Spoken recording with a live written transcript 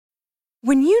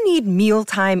When you need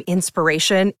mealtime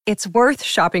inspiration, it's worth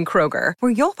shopping Kroger,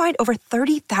 where you'll find over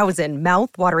 30,000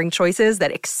 mouth-watering choices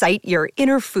that excite your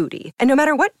inner foodie. And no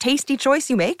matter what tasty choice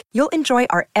you make, you'll enjoy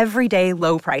our everyday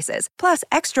low prices, plus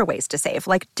extra ways to save,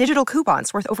 like digital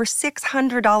coupons worth over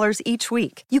 $600 each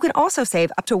week. You can also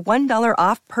save up to $1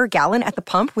 off per gallon at the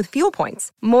pump with fuel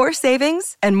points. More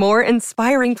savings and more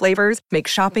inspiring flavors make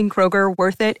shopping Kroger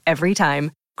worth it every time.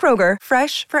 Kroger,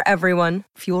 fresh for everyone.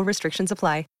 Fuel restrictions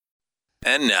apply.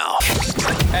 And now,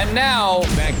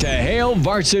 back to Hail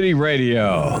Varsity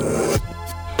Radio.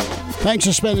 Thanks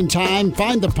for spending time.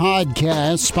 Find the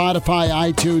podcast, Spotify,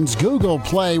 iTunes, Google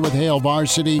Play with Hail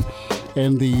Varsity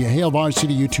and the Hail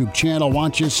Varsity YouTube channel.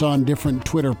 Watch us on different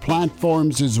Twitter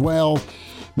platforms as well.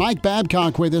 Mike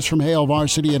Babcock with us from Hail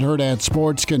Varsity at Hurrdat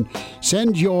Sports. Can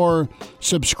send your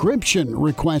subscription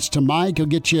request to Mike. He'll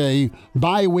get you a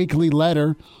bi-weekly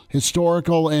letter,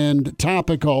 historical and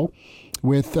topical,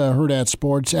 with Hurrdat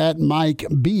Sports at Mike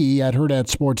B at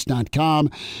hurrdatsports.com.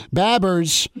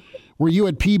 Babbers, were you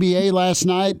at PBA last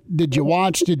night? Did you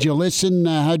watch? Did you listen?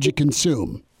 How'd you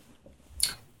consume?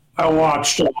 I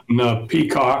watched on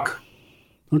Peacock.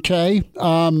 Okay.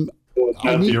 At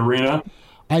the arena.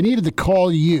 I needed to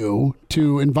call you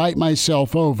to invite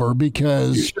myself over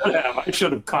because... You should have. I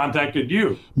should have contacted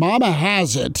you. Mama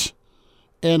has it,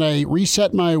 and I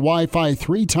reset my Wi-Fi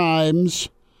 3 times,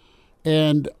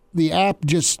 and the app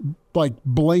just,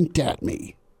 blinked at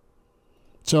me.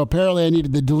 So apparently I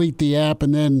needed to delete the app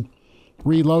and then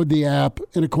reload the app.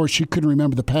 And, of course, she couldn't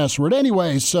remember the password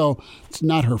anyway, so it's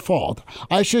not her fault.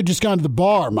 I should have just gone to the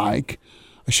bar, Mike.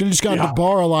 I should have just gone to the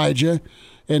bar, Elijah,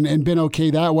 and been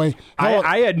okay that way.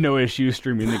 I had no issue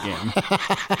streaming the game.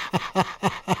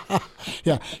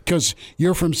 Yeah, because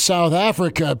you're from South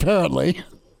Africa, apparently.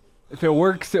 If it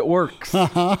works, it works.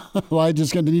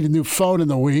 Elijah's going to need a new phone in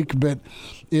the week, but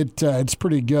it's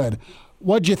pretty good.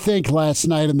 What'd you think last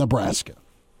night in Nebraska?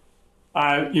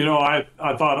 I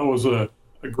thought it was a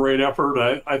great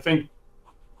effort. I think,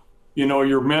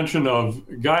 your mention of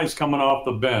guys coming off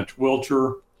the bench,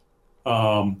 Wilcher,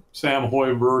 Sam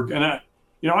Hoiberg, and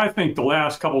I think the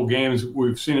last couple of games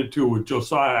we've seen it too with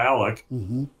Josiah Alec.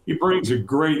 Mm-hmm. He brings a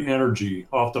great energy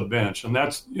off the bench, and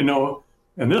that's in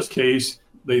this case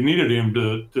they needed him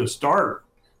to start.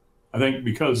 I think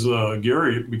because of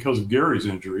Gary's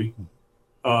injury,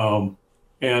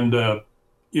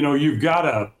 you've got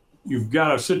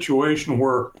a situation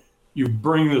where you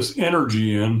bring this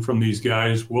energy in from these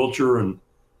guys, Wilcher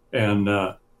and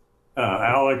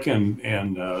Alec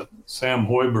and Sam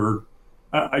Hoiberg.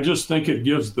 I just think it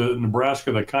gives the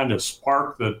Nebraska the kind of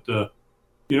spark that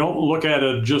you don't look at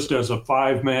it just as a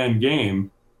 5-man game.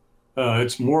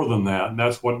 It's more than that, and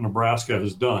that's what Nebraska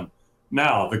has done.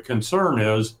 Now, the concern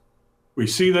is we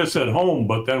see this at home,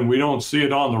 but then we don't see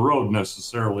it on the road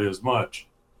necessarily as much.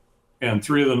 And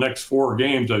 3 of the next 4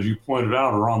 games, as you pointed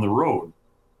out, are on the road.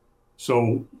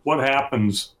 So what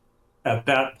happens at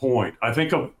that point? I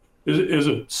think is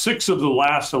it 6 of the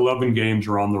last 11 games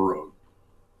are on the road.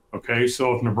 Okay,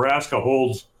 so if Nebraska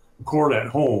holds court at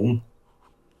home,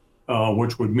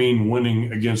 which would mean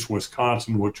winning against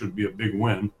Wisconsin, which would be a big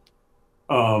win,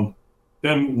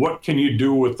 then what can you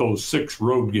do with those 6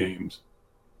 road games?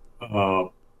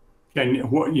 How many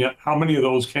of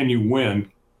those can you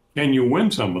win? Can you win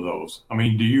some of those? I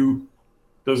mean,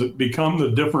 does it become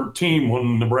the different team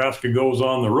when Nebraska goes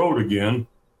on the road again,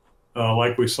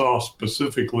 like we saw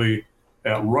specifically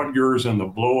at Rutgers and the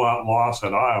blowout loss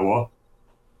at Iowa?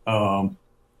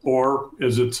 Or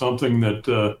is it something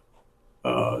that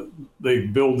they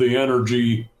build the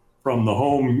energy from the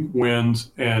home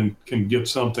wins and can get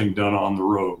something done on the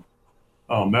road?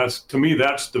 That's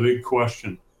the big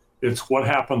question. It's what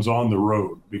happens on the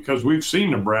road, because we've seen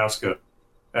Nebraska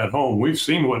at home. We've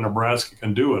seen what Nebraska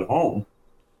can do at home.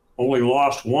 Only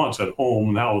lost once at home,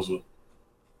 and that was an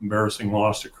embarrassing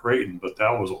loss to Creighton, but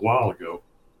that was a while ago.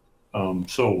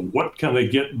 So what can they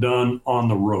get done on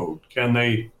the road? Can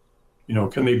they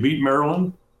beat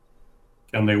Maryland?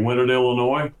 Can they win at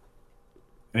Illinois?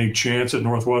 Any chance at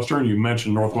Northwestern? You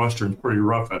mentioned Northwestern's pretty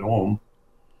rough at home.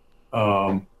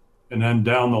 And then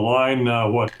down the line,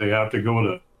 they have to go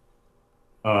to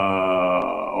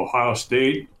Ohio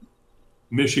State.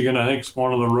 Michigan, I think, is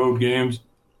one of the road games.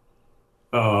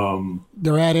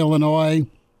 They're at Illinois.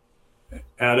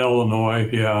 At Illinois,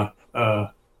 yeah.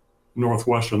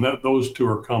 Northwestern. Those 2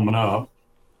 are coming up.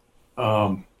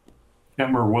 Can't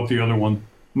remember what the other one.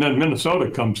 And then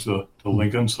Minnesota comes to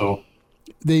Lincoln. So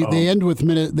they end with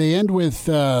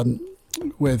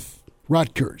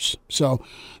Rutgers. So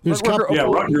there's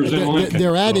Rutgers in Lincoln.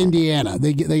 They're at Indiana.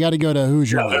 They got to go to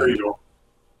Hoosier. Yeah, there you go.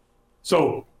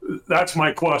 So that's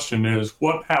my question is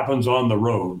what happens on the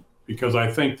road? Because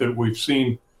I think that we've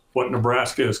seen what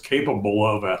Nebraska is capable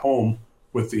of at home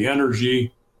with the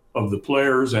energy of the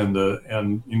players and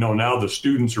now the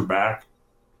students are back,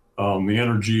 the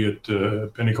energy at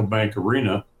Pinnacle Bank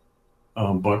Arena.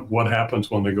 But what happens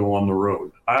when they go on the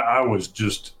road? I was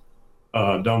just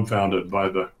dumbfounded by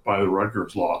the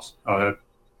Rutgers loss. I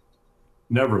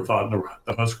never thought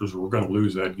the Huskers were going to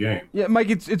lose that game. Yeah, Mike,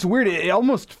 it's weird. It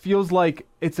almost feels like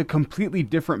it's a completely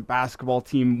different basketball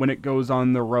team when it goes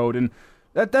on the road, and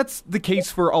that's the case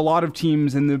for a lot of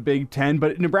teams in the Big Ten,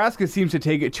 but Nebraska seems to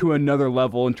take it to another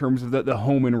level in terms of the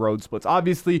home and road splits.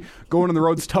 Obviously, going on the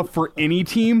road is tough for any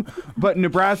team, but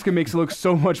Nebraska makes it look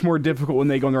so much more difficult when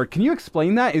they go on the road. Can you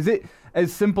explain that? Is it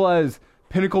as simple as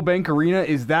Pinnacle Bank Arena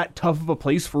is that tough of a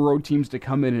place for road teams to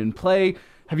come in and play?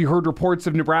 Have you heard reports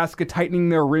of Nebraska tightening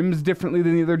their rims differently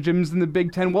than the other gyms in the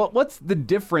Big Ten? Well, what's the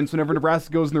difference whenever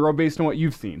Nebraska goes on the road based on what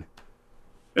you've seen?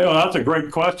 That's a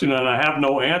great question, and I have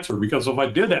no answer, because if I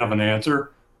did have an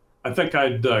answer, I think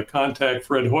I'd contact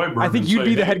Fred Hoiberg. I think you'd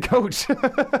be the head coach.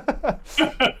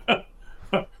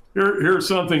 Here's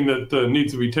something that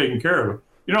needs to be taken care of.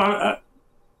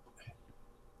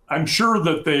 I'm sure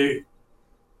that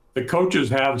the coaches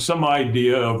have some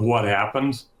idea of what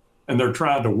happens, and they're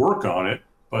trying to work on it.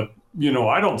 But,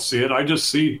 I don't see it. I just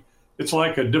see it's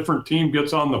like a different team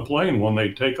gets on the plane when they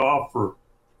take off for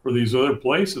these other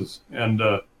places. And,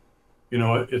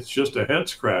 it's just a head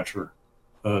scratcher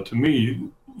to me.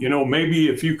 Maybe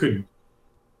if you could,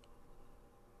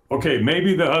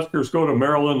 maybe the Huskers go to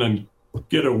Maryland and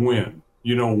get a win,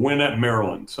 win at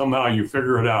Maryland. Somehow you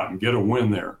figure it out and get a win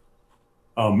there.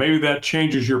 Maybe that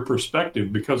changes your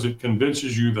perspective because it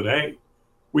convinces you that, hey,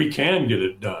 we can get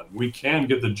it done. We can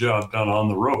get the job done on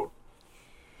the road.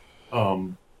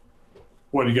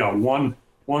 What, you got one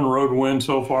road win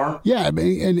so far? Yeah, and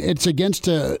it's against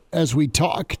as we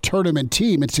talk, tournament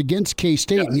team. It's against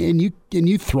K-State, and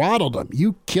you throttled them.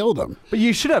 You killed them. But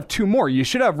you should have two more. You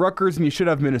should have Rutgers and you should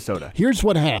have Minnesota. Here's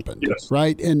what happened,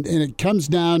 right? And it comes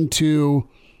down to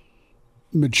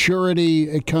maturity.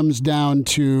 It comes down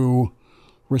to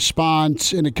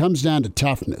response, and it comes down to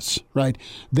toughness, right?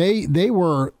 They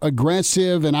were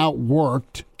aggressive and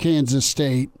outworked Kansas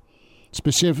State,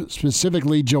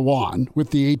 specifically Jawan,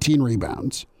 with the 18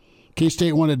 rebounds.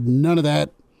 K-State wanted none of that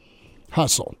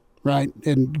hustle, right?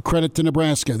 And credit to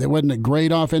Nebraska. It wasn't a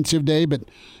great offensive day, but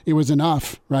it was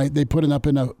enough, right? They put up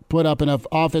enough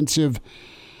offensive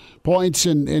points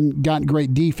and got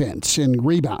great defense and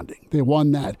rebounding. They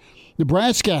won that.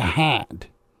 Nebraska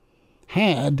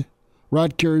had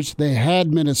Rutgers. They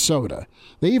had Minnesota.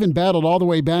 They even battled all the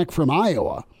way back from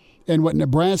Iowa. And what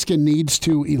Nebraska needs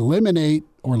to eliminate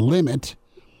or limit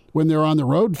when they're on the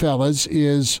road, fellas,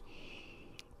 is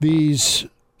these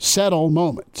settle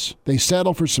moments. They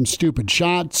settle for some stupid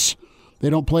shots. They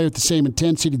don't play with the same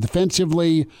intensity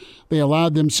defensively. They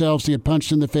allowed themselves to get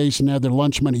punched in the face and have their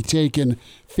lunch money taken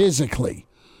physically.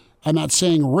 I'm not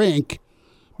saying rink,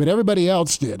 but everybody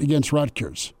else did against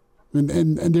Rutgers. And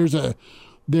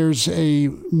there's a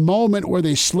moment where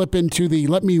they slip into the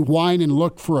let me whine and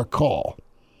look for a call.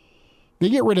 They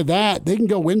get rid of that, they can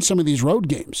go win some of these road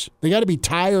games. They got to be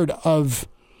tired of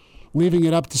leaving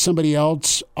it up to somebody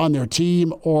else on their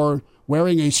team or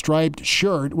wearing a striped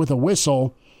shirt with a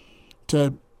whistle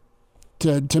to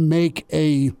make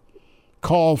a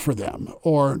call for them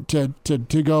or to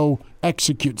go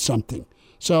execute something.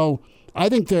 So I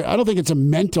don't think it's a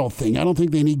mental thing. I don't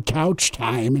think they need couch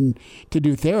time and to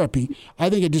do therapy. I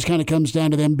think it just kind of comes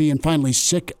down to them being finally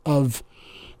sick of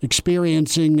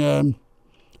experiencing a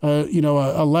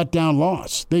letdown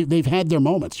loss. They've had their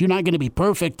moments. You're not going to be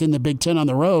perfect in the Big Ten on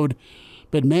the road,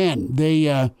 but man,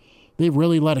 they've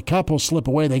really let a couple slip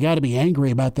away. They got to be angry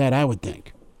about that, I would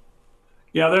think.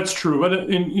 Yeah, that's true. But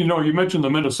you mentioned the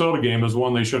Minnesota game as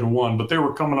one they should have won, but they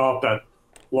were coming off that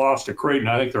loss to Creighton.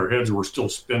 I think their heads were still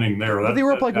spinning there. But they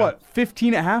were up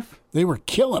 15 at half? They were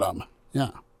killing them.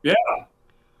 Yeah.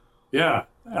 Yeah.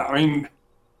 I mean,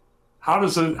 how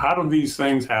do ththese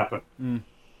things happen?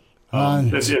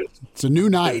 It's a new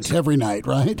night every night,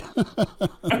 right?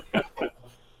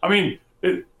 I mean,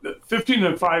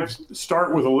 15-5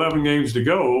 start with 11 games to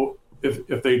go.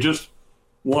 If they just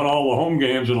won all the home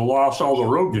games and lost all the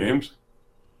road games,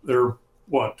 they're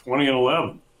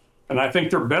 20-11, and I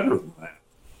think they're better than that.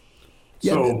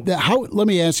 Yeah. So, let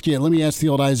me ask the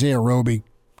old Isaiah Roby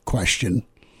question.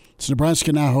 Does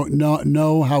Nebraska now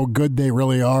know how good they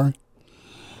really are?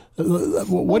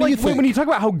 What do you think? When you talk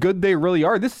about how good they really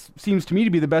are, this seems to me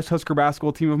to be the best Husker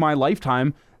basketball team of my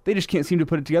lifetime. They just can't seem to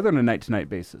put it together on a night-to-night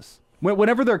basis.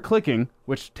 Whenever they're clicking,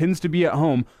 which tends to be at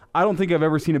home, I don't think I've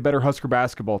ever seen a better Husker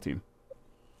basketball team.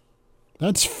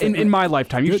 That's in my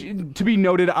lifetime. To be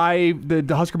noted,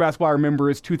 the Husker basketball I remember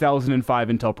is 2005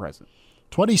 until present.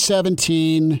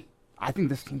 2017. I think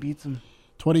this team beats them.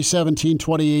 2017,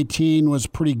 2018 was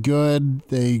pretty good.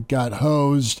 They got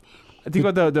hosed. I think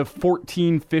about the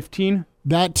 14-15.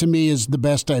 That, to me, is the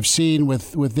best I've seen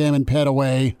with them and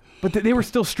Petaway. But they were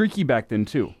still streaky back then,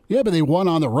 too. Yeah, but they won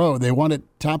on the road. They won at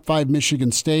top 5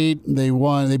 Michigan State. They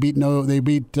beat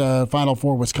Final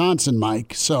Four Wisconsin,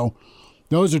 Mike. So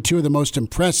those are two of the most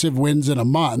impressive wins in a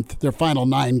month, their final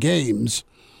 9 games.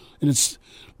 And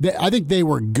I think they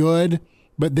were good,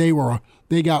 but they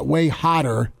got way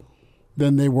hotter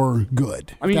than they were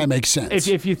good. If that makes sense.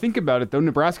 If you think about it, though,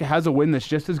 Nebraska has a win that's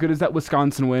just as good as that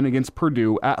Wisconsin win against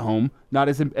Purdue at home. Not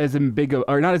as big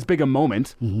a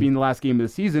moment, being the last game of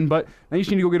the season, but now you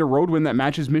just need to go get a road win that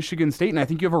matches Michigan State, and I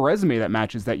think you have a resume that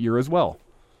matches that year as well.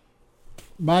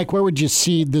 Mike, where would you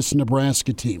seed this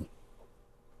Nebraska team?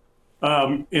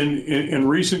 In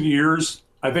recent years,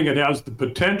 I think it has the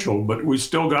potential, but we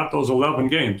still got those 11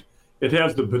 games. It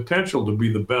has the potential to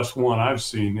be the best one I've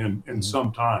seen in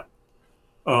some time.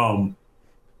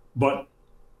 But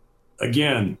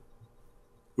again,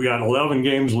 we got 11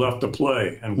 games left to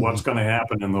play, and what's going to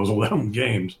happen in those 11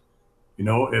 games?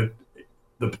 The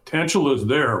potential is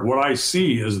there. What I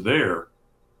see is there.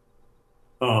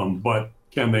 But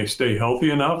can they stay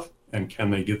healthy enough, and can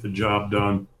they get the job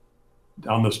done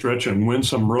down the stretch and win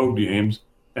some road games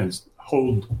and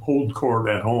hold court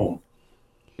at home?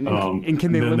 And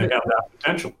can they then limit? They have that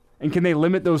potential. And can they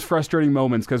limit those frustrating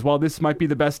moments? Because while this might be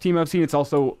the best team I've seen, it's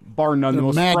also, bar none, the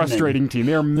most frustrating team.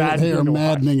 They are maddening. They are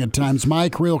maddening at times.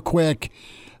 Mike, real quick,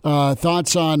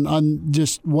 thoughts on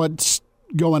just what's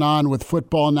going on with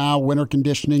football now, winter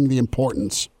conditioning, the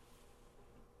importance?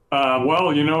 Well,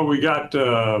 we got,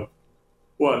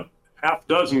 half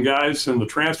dozen guys in the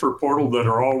transfer portal that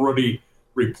are already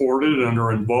reported and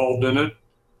are involved in it.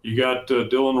 You got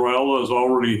Dylan Raiola is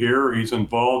already here. He's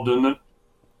involved in it.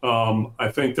 I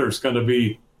think there's going to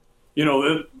be,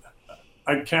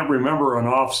 I can't remember an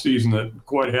off season that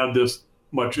quite had this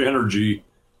much energy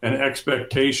and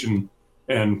expectation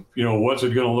and, what's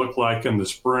it going to look like in the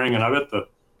spring? And I bet the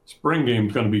spring game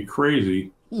is going to be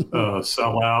crazy,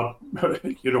 sell out,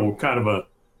 kind of a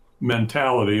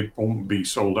mentality. It won't be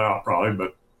sold out probably,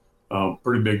 but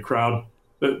pretty big crowd.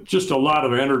 Just a lot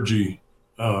of energy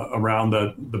around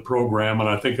the program, and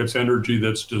I think it's energy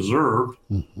that's deserved.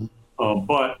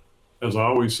 But as I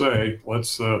always say,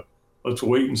 let's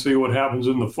wait and see what happens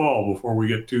in the fall before we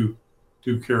get too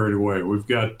carried away. We've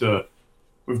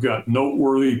got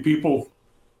noteworthy people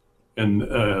in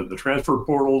the transfer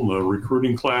portal, the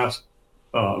recruiting class,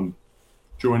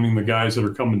 joining the guys that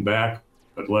are coming back.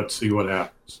 But let's see what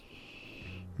happens.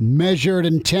 Measured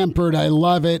and tempered, I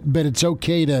love it, but it's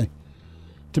okay to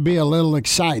be a little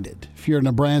excited if you're a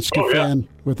Nebraska fan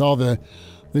with all the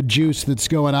juice that's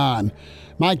going on.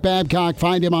 Mike Babcock,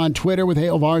 find him on Twitter with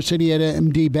Hail Varsity at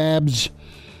MD Babs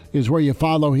is where you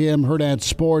follow him. Hurrdat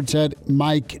Sports at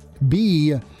Mike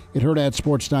B at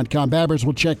hurrdatsports.com. Babbers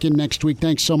will check in next week.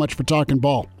 Thanks so much for talking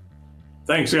ball.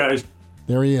 Thanks, guys.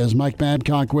 There he is, Mike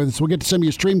Babcock with us. We'll get to some of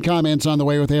your stream comments on the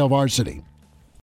way with Hail Varsity.